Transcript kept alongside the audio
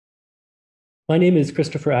My name is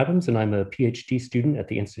Christopher Adams, and I'm a PhD student at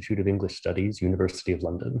the Institute of English Studies, University of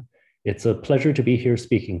London. It's a pleasure to be here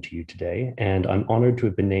speaking to you today, and I'm honored to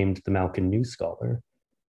have been named the Malkin New Scholar.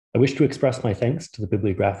 I wish to express my thanks to the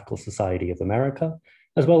Bibliographical Society of America,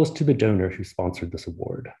 as well as to the donor who sponsored this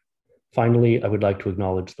award. Finally, I would like to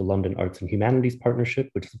acknowledge the London Arts and Humanities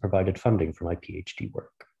Partnership, which has provided funding for my PhD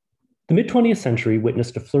work. The mid-20th century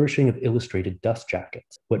witnessed a flourishing of illustrated dust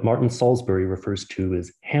jackets. What Martin Salisbury refers to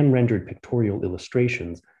as hand-rendered pictorial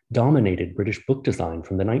illustrations dominated British book design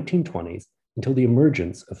from the 1920s until the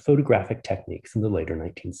emergence of photographic techniques in the later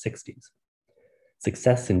 1960s.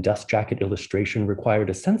 Success in dust jacket illustration required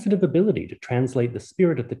a sensitive ability to translate the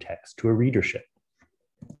spirit of the text to a readership.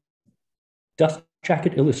 Dust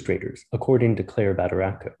jacket illustrators, according to Claire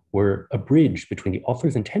Badaracco, were a bridge between the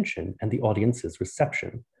author's intention and the audience's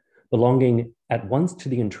reception, belonging at once to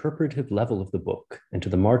the interpretive level of the book and to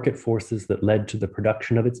the market forces that led to the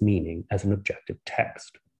production of its meaning as an objective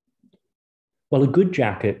text. While a good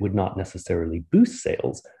jacket would not necessarily boost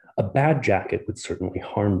sales, a bad jacket would certainly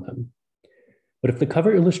harm them. But if the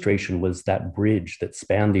cover illustration was that bridge that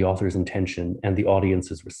spanned the author's intention and the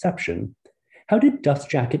audience's reception, how did dust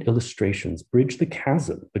jacket illustrations bridge the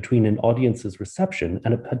chasm between an audience's reception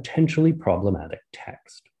and a potentially problematic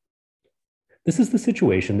text? This is the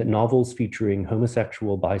situation that novels featuring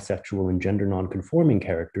homosexual, bisexual, and gender non-conforming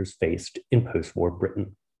characters faced in post-war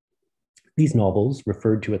Britain. These novels,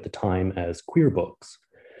 referred to at the time as queer books,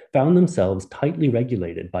 found themselves tightly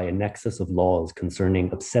regulated by a nexus of laws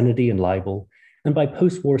concerning obscenity and libel, and by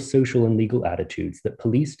post-war social and legal attitudes that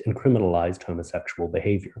policed and criminalized homosexual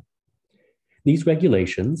behavior. These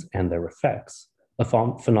regulations and their effects, a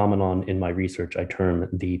phenomenon in my research I term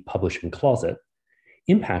the publishing closet,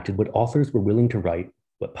 impacted what authors were willing to write,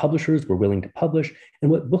 what publishers were willing to publish, and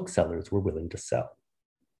what booksellers were willing to sell.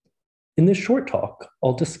 In this short talk,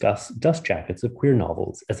 I'll discuss dust jackets of queer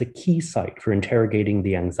novels as a key site for interrogating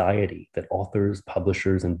the anxiety that authors,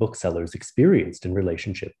 publishers, and booksellers experienced in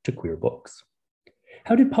relationship to queer books.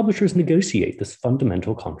 How did publishers negotiate this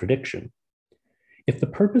fundamental contradiction? If the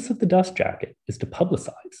purpose of the dust jacket is to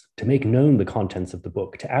publicize, to make known the contents of the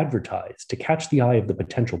book, to advertise, to catch the eye of the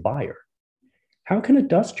potential buyer, how can a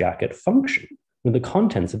dust jacket function when the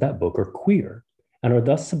contents of that book are queer and are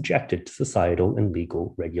thus subjected to societal and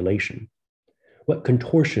legal regulation? What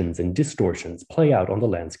contortions and distortions play out on the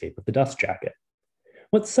landscape of the dust jacket?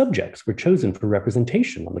 What subjects were chosen for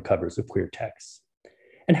representation on the covers of queer texts?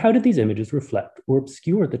 And how did these images reflect or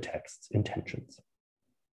obscure the text's intentions?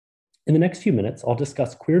 In the next few minutes, I'll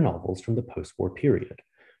discuss queer novels from the post-war period,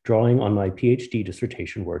 drawing on my PhD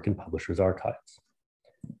dissertation work in Publishers' Archives.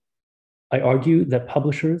 I argue that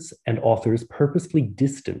publishers and authors purposefully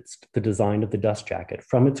distanced the design of the dust jacket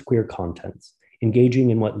from its queer contents,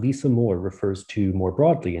 engaging in what Lisa Moore refers to more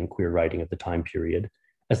broadly in queer writing of the time period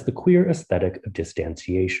as the queer aesthetic of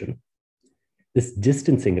distantiation. This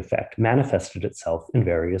distancing effect manifested itself in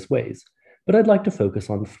various ways, but I'd like to focus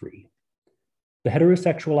on three: the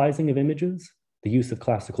heterosexualizing of images, the use of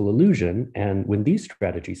classical illusion, and when these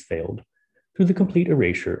strategies failed, through the complete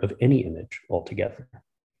erasure of any image altogether.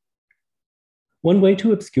 One way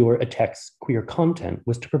to obscure a text's queer content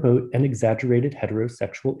was to promote an exaggerated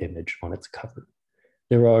heterosexual image on its cover.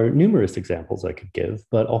 There are numerous examples I could give,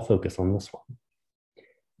 but I'll focus on this one.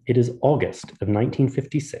 It is August of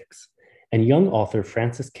 1956, and young author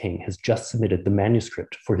Francis King has just submitted the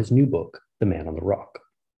manuscript for his new book, The Man on the Rock.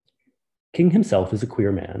 King himself is a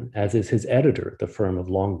queer man, as is his editor at the firm of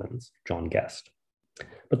Longmans, John Guest.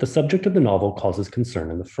 But the subject of the novel causes concern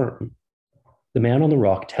in the firm. The Man on the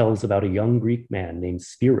Rock tells about a young Greek man named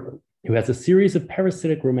Spiro, who has a series of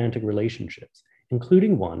parasitic romantic relationships,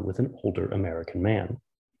 including one with an older American man.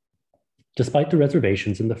 Despite the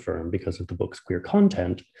reservations in the firm because of the book's queer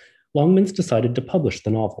content, Longmans decided to publish the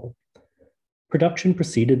novel. Production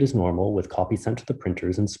proceeded as normal, with copies sent to the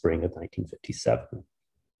printers in spring of 1957.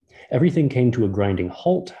 Everything came to a grinding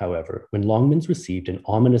halt, however, when Longmans received an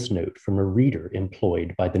ominous note from a reader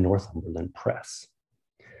employed by the Northumberland Press.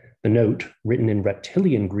 The note, written in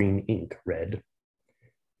reptilian green ink, read,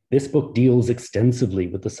 "This book deals extensively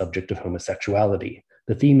with the subject of homosexuality.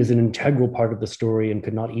 The theme is an integral part of the story and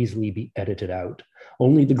could not easily be edited out.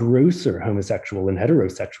 Only the grosser homosexual and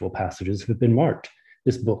heterosexual passages have been marked.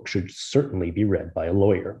 This book should certainly be read by a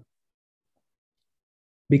lawyer."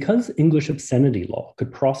 Because English obscenity law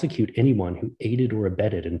could prosecute anyone who aided or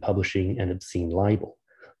abetted in publishing an obscene libel,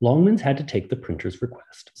 Longmans had to take the printer's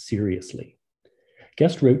request seriously.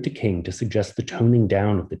 Guest wrote to King to suggest the toning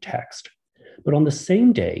down of the text, but on the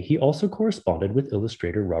same day, he also corresponded with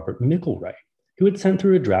illustrator Robert Micklewright, who had sent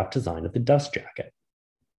through a draft design of the dust jacket.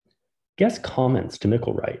 Guest's comments to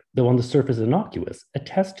Micklewright, though on the surface innocuous,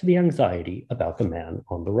 attest to the anxiety about the man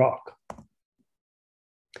on the rock.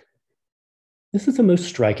 This is a most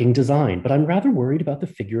striking design, but I'm rather worried about the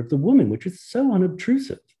figure of the woman, which is so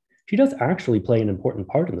unobtrusive. She does actually play an important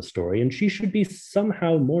part in the story, and she should be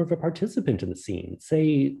somehow more of a participant in the scene,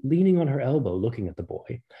 say, leaning on her elbow, looking at the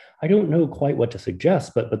boy. I don't know quite what to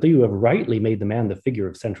suggest, but though you have rightly made the man the figure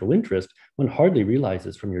of central interest, one hardly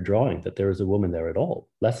realizes from your drawing that there is a woman there at all,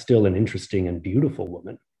 less still an interesting and beautiful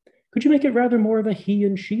woman. Could you make it rather more of a he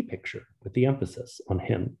and she picture, with the emphasis on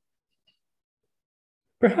him?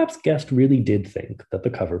 Perhaps Guest really did think that the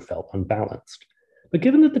cover felt unbalanced. But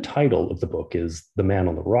given that the title of the book is The Man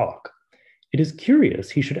on the Rock, it is curious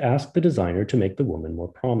he should ask the designer to make the woman more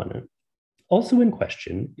prominent. Also in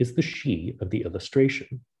question is the she of the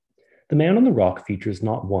illustration. The Man on the Rock features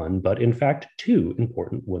not one, but in fact two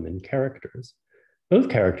important women characters. Both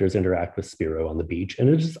characters interact with Spiro on the beach, and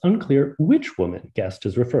it is unclear which woman Guest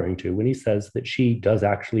is referring to when he says that she does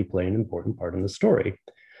actually play an important part in the story.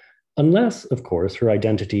 Unless, of course, her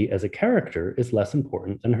identity as a character is less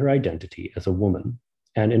important than her identity as a woman,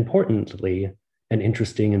 and importantly, an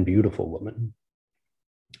interesting and beautiful woman.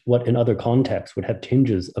 What in other contexts would have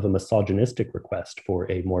tinges of a misogynistic request for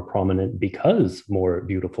a more prominent because more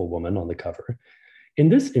beautiful woman on the cover, in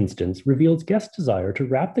this instance reveals Guest's desire to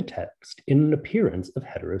wrap the text in an appearance of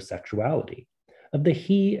heterosexuality, of the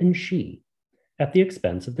he and she, at the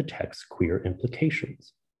expense of the text's queer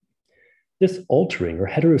implications. This altering or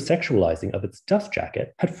heterosexualizing of its dust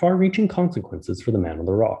jacket had far-reaching consequences for the Man on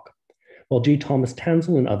the Rock. While G. Thomas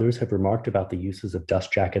Tanselle and others have remarked about the uses of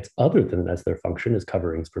dust jackets other than as their function as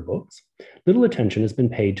coverings for books, little attention has been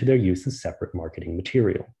paid to their use as separate marketing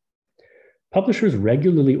material. Publishers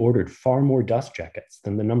regularly ordered far more dust jackets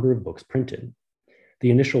than the number of books printed. The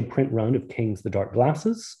initial print run of King's The Dark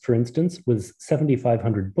Glasses, for instance, was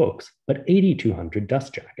 7,500 books, but 8,200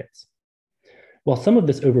 dust jackets. While some of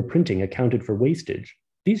this overprinting accounted for wastage,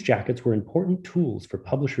 these jackets were important tools for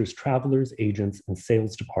publishers, travelers, agents, and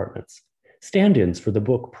sales departments, stand-ins for the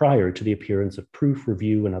book prior to the appearance of proof,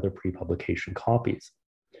 review, and other pre-publication copies,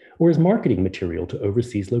 or as marketing material to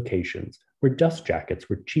overseas locations where dust jackets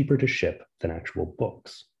were cheaper to ship than actual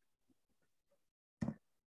books.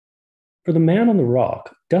 For The Man on the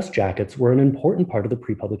Rock, dust jackets were an important part of the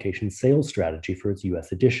pre-publication sales strategy for its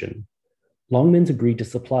US edition. Longmans agreed to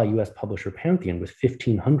supply US publisher Pantheon with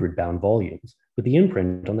 1,500 bound volumes, with the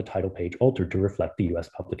imprint on the title page altered to reflect the US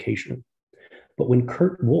publication. But when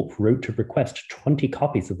Kurt Wolff wrote to request 20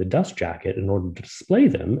 copies of the dust jacket in order to display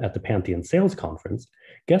them at the Pantheon sales conference,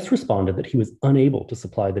 Guest responded that he was unable to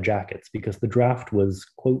supply the jackets because the draft was,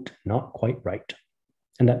 quote, not quite right,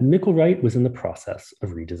 and that Micklewright was in the process of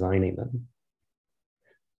redesigning them.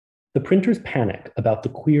 The printer's panic about the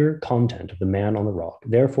queer content of The Man on the Rock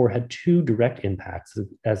therefore had two direct impacts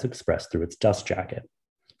as expressed through its dust jacket.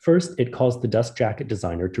 First, it caused the dust jacket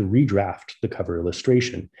designer to redraft the cover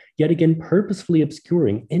illustration, yet again purposefully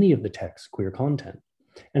obscuring any of the text's queer content.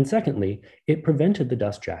 And secondly, it prevented the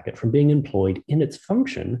dust jacket from being employed in its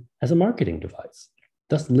function as a marketing device,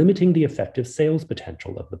 thus limiting the effective sales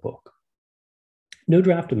potential of the book. No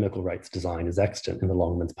draft of Micklewright's design is extant in the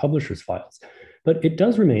Longmans publisher's files, but it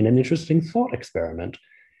does remain an interesting thought experiment.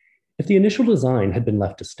 If the initial design had been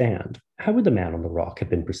left to stand, how would The Man on the Rock have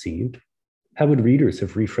been perceived? How would readers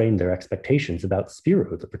have reframed their expectations about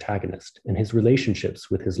Spiro, the protagonist, and his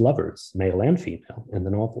relationships with his lovers, male and female, in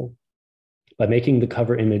the novel? By making the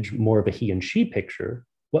cover image more of a he and she picture,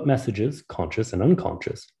 what messages, conscious and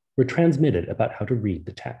unconscious, were transmitted about how to read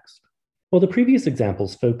the text? While the previous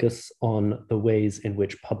examples focus on the ways in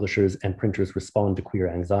which publishers and printers respond to queer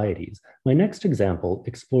anxieties, my next example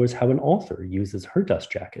explores how an author uses her dust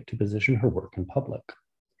jacket to position her work in public.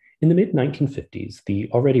 In the mid-1950s, the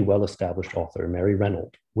already well-established author Mary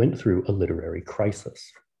Renault went through a literary crisis.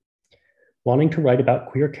 Wanting to write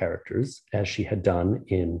about queer characters, as she had done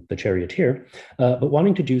in The Charioteer, but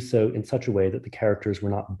wanting to do so in such a way that the characters were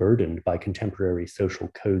not burdened by contemporary social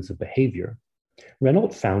codes of behavior, Renault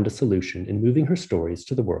found a solution in moving her stories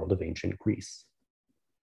to the world of ancient Greece.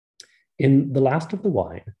 In The Last of the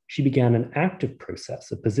Wine, she began an active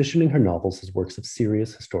process of positioning her novels as works of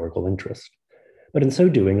serious historical interest. But in so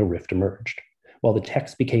doing, a rift emerged. While the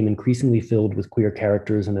text became increasingly filled with queer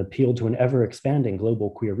characters and appealed to an ever-expanding global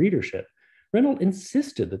queer readership, Renault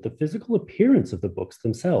insisted that the physical appearance of the books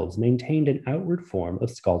themselves maintained an outward form of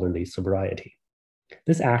scholarly sobriety.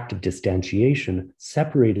 This act of distantiation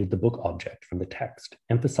separated the book object from the text,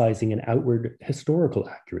 emphasizing an outward historical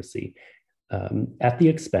accuracy at the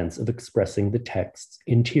expense of expressing the text's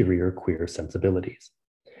interior queer sensibilities.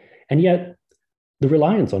 And yet, the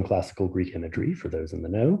reliance on classical Greek imagery, for those in the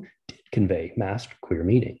know, did convey masked queer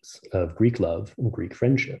meanings of Greek love and Greek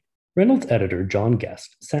friendship. Reynolds' editor, John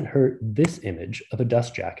Guest, sent her this image of a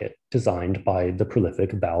dust jacket designed by the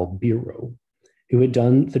prolific Val Bureau, who had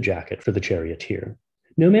done the jacket for The Charioteer.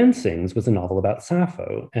 No Man Sings was a novel about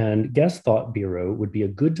Sappho, and Guest thought Bureau would be a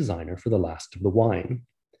good designer for The Last of the Wine.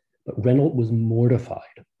 But Reynolds was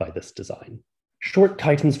mortified by this design. Short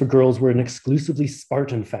chitons for girls were an exclusively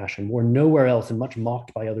Spartan fashion, worn nowhere else and much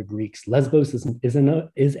mocked by other Greeks. Lesbos is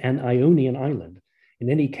an Ionian island. In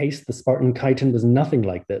any case, the Spartan chiton was nothing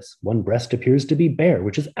like this. One breast appears to be bare,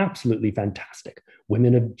 which is absolutely fantastic.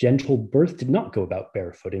 Women of gentle birth did not go about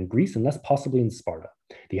barefoot in Greece, unless possibly in Sparta.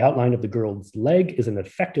 The outline of the girl's leg is an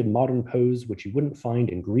affected modern pose, which you wouldn't find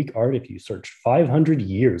in Greek art if you searched 500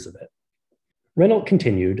 years of it. Renault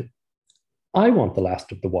continued, I want The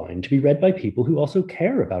Last of the Wine to be read by people who also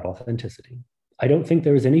care about authenticity. I don't think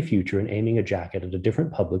there is any future in aiming a jacket at a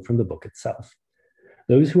different public from the book itself.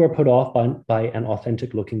 Those who are put off by an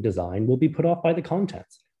authentic-looking design will be put off by the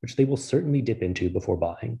contents, which they will certainly dip into before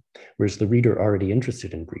buying, whereas the reader already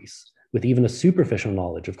interested in Greece, with even a superficial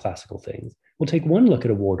knowledge of classical things, will take one look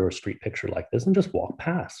at a Wardour Street picture like this and just walk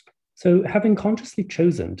past. So, having consciously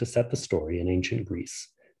chosen to set the story in ancient Greece,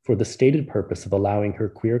 for the stated purpose of allowing her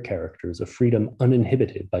queer characters a freedom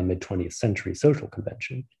uninhibited by mid-20th century social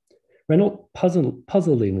convention, Renault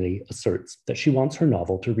puzzlingly asserts that she wants her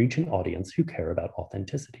novel to reach an audience who care about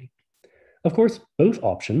authenticity. Of course, both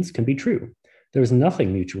options can be true. There is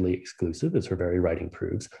nothing mutually exclusive, as her very writing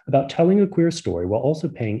proves, about telling a queer story while also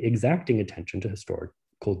paying exacting attention to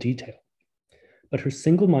historical detail. But her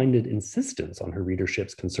single-minded insistence on her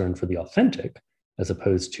readership's concern for the authentic, as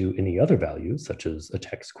opposed to any other value, such as a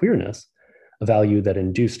text's queerness, a value that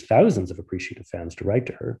induced thousands of appreciative fans to write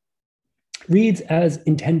to her, reads as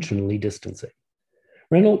intentionally distancing.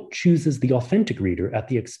 Renault chooses the authentic reader at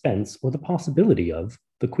the expense or the possibility of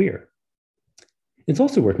the queer. It's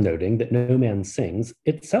also worth noting that No Man Sings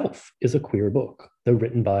itself is a queer book, though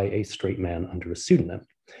written by a straight man under a pseudonym.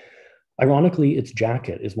 Ironically, its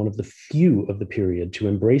jacket is one of the few of the period to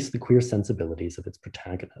embrace the queer sensibilities of its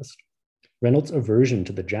protagonist. Reynolds' aversion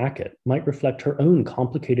to the jacket might reflect her own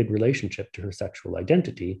complicated relationship to her sexual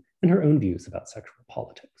identity and her own views about sexual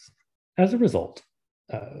politics. As a result,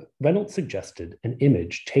 Reynolds suggested an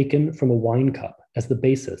image taken from a wine cup as the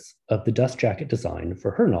basis of the dust jacket design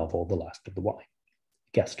for her novel, The Last of the Wine.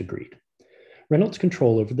 Guest agreed. Reynolds'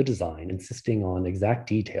 control over the design, insisting on exact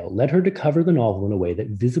detail, led her to cover the novel in a way that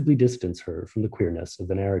visibly distanced her from the queerness of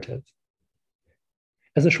the narrative.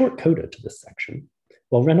 As a short coda to this section,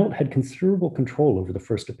 while Reynolds had considerable control over the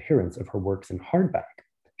first appearance of her works in hardback,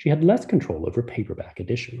 she had less control over paperback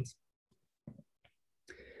editions.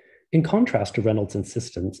 In contrast to Reynolds'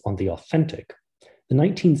 insistence on the authentic, the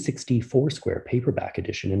 1960 Foursquare paperback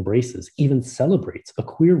edition embraces, even celebrates, a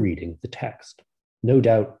queer reading of the text. No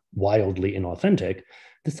doubt wildly inauthentic,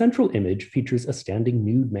 the central image features a standing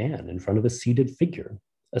nude man in front of a seated figure,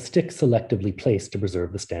 a stick selectively placed to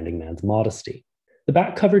preserve the standing man's modesty. The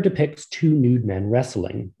back cover depicts two nude men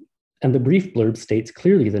wrestling, and the brief blurb states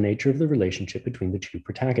clearly the nature of the relationship between the two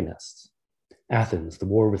protagonists. Athens, the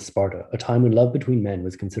war with Sparta, a time when love between men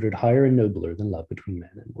was considered higher and nobler than love between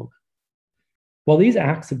man and woman. While these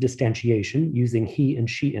acts of distantiation, using he and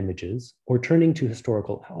she images, or turning to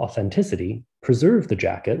historical authenticity, preserve the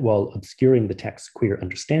jacket while obscuring the text's queer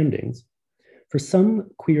understandings, for some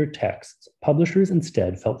queer texts, publishers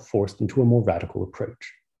instead felt forced into a more radical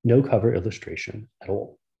approach: no cover illustration at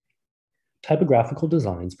all. Typographical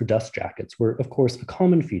designs for dust jackets were, of course, a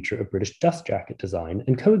common feature of British dust jacket design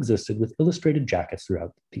and coexisted with illustrated jackets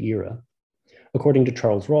throughout the era. According to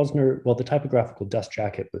Charles Rosner, while the typographical dust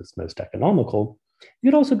jacket was most economical, it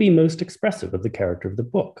could also be most expressive of the character of the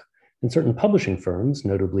book, and certain publishing firms,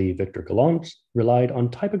 notably Victor Gallant, relied on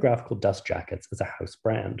typographical dust jackets as a house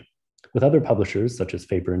brand, with other publishers such as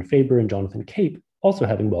Faber and Faber and Jonathan Cape also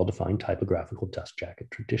having well-defined typographical dust jacket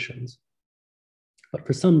traditions. But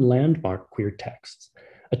for some landmark queer texts,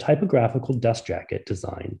 a typographical dust jacket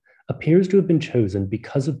design appears to have been chosen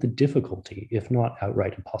because of the difficulty, if not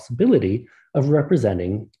outright impossibility, of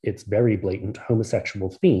representing its very blatant homosexual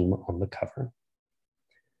theme on the cover.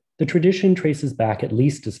 The tradition traces back at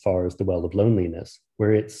least as far as The Well of Loneliness,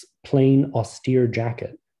 where its plain, austere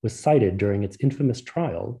jacket was cited during its infamous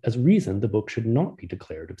trial as reason the book should not be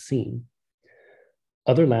declared obscene.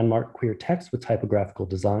 Other landmark queer texts with typographical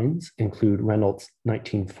designs include Reynolds'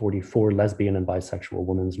 1944 lesbian and bisexual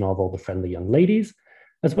woman's novel, The Friendly Young Ladies,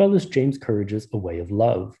 as well as James Courage' A Way of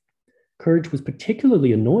Love. Courage was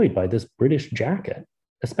particularly annoyed by this British jacket,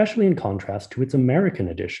 especially in contrast to its American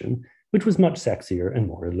edition, which was much sexier and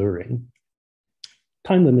more alluring.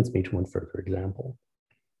 Time limits me to one further example.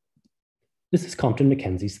 This is Compton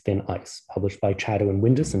Mackenzie's Thin Ice, published by Chatto and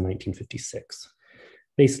Windus in 1956.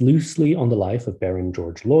 Based loosely on the life of Baron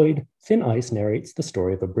George Lloyd, Thin Ice narrates the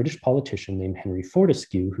story of a British politician named Henry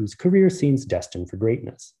Fortescue, whose career seems destined for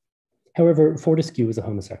greatness. However, Fortescue is a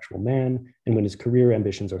homosexual man, and when his career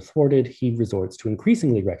ambitions are thwarted, he resorts to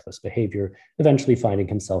increasingly reckless behavior, eventually finding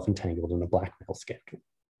himself entangled in a blackmail scandal.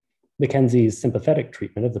 Mackenzie's sympathetic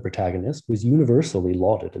treatment of the protagonist was universally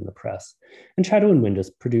lauded in the press, and Chatto and Windus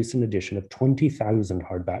produced an edition of 20,000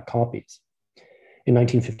 hardback copies. In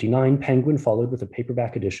 1959, Penguin followed with a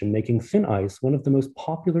paperback edition, making Thin Ice one of the most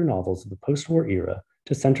popular novels of the post-war era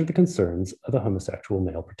to center the concerns of a homosexual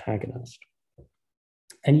male protagonist.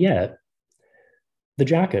 And yet, the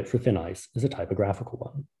jacket for Thin Ice is a typographical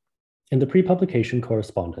one. In the pre-publication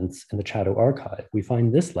correspondence in the Chatto archive, we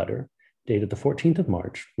find this letter, dated the 14th of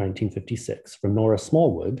March, 1956, from Nora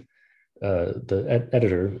Smallwood, the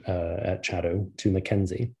editor at Chatto, to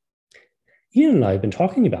Mackenzie. Ian and I have been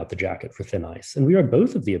talking about the jacket for Thin Ice, and we are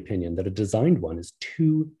both of the opinion that a designed one is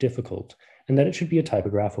too difficult and that it should be a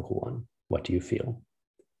typographical one. What do you feel?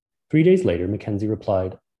 3 days later, Mackenzie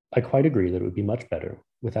replied, I quite agree that it would be much better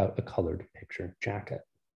without a colored picture jacket.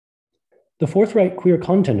 The forthright queer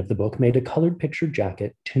content of the book made a colored picture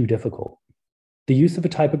jacket too difficult. The use of a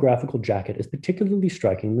typographical jacket is particularly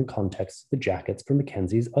striking in the context of the jackets for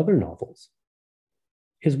Mackenzie's other novels.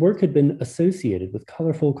 His work had been associated with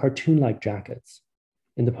colorful cartoon-like jackets.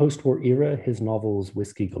 In the post-war era, his novels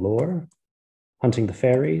Whiskey Galore, Hunting the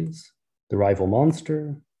Fairies, The Rival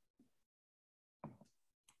Monster,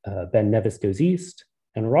 Ben Nevis Goes East,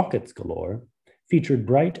 and Rockets Galore featured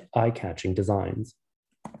bright, eye-catching designs.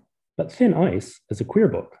 But Thin Ice, as a queer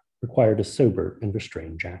book, required a sober and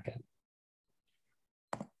restrained jacket.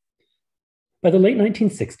 By the late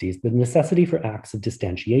 1960s, the necessity for acts of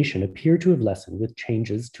distantiation appeared to have lessened with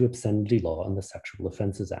changes to obscenity law and the Sexual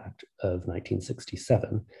Offences Act of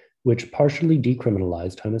 1967, which partially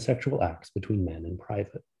decriminalized homosexual acts between men in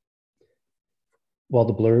private. While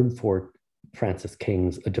the blurb for Francis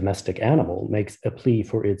King's A Domestic Animal makes a plea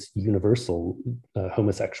for its universal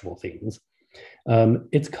homosexual themes,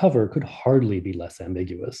 its cover could hardly be less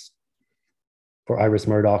ambiguous. For Iris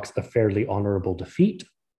Murdoch's A Fairly Honorable Defeat,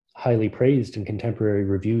 highly praised in contemporary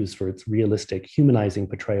reviews for its realistic, humanizing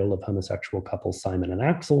portrayal of homosexual couples Simon and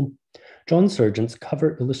Axel, John Sargent's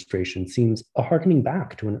cover illustration seems a harkening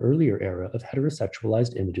back to an earlier era of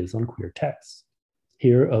heterosexualized images on queer texts.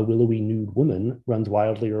 Here, a willowy nude woman runs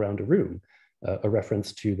wildly around a room, a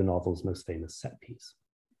reference to the novel's most famous set piece.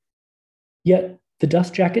 Yet, the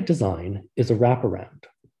dust jacket design is a wraparound,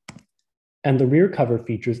 and the rear cover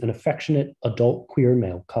features an affectionate adult queer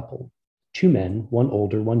male couple. Two men, one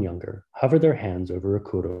older, one younger, hover their hands over a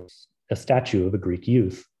kouros, a statue of a Greek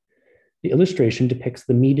youth. The illustration depicts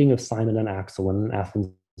the meeting of Simon and Axel in an Athens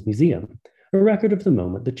museum, a record of the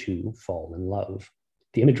moment the two fall in love.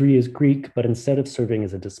 The imagery is Greek, but instead of serving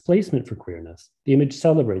as a displacement for queerness, the image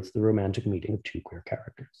celebrates the romantic meeting of two queer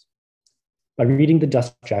characters. By reading the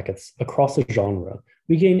dust jackets across a genre,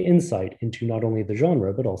 we gain insight into not only the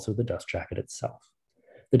genre, but also the dust jacket itself.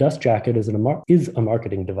 The dust jacket is a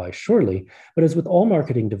marketing device, surely, but as with all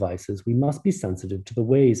marketing devices, we must be sensitive to the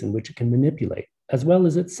ways in which it can manipulate, as well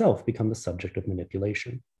as itself become the subject of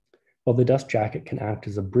manipulation. While the dust jacket can act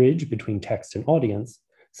as a bridge between text and audience,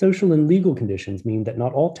 social and legal conditions mean that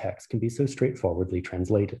not all text can be so straightforwardly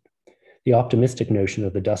translated. The optimistic notion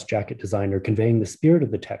of the dust jacket designer conveying the spirit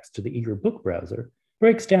of the text to the eager book browser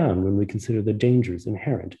breaks down when we consider the dangers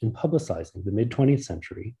inherent in publicizing the mid-20th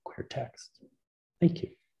century queer text. Thank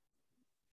you.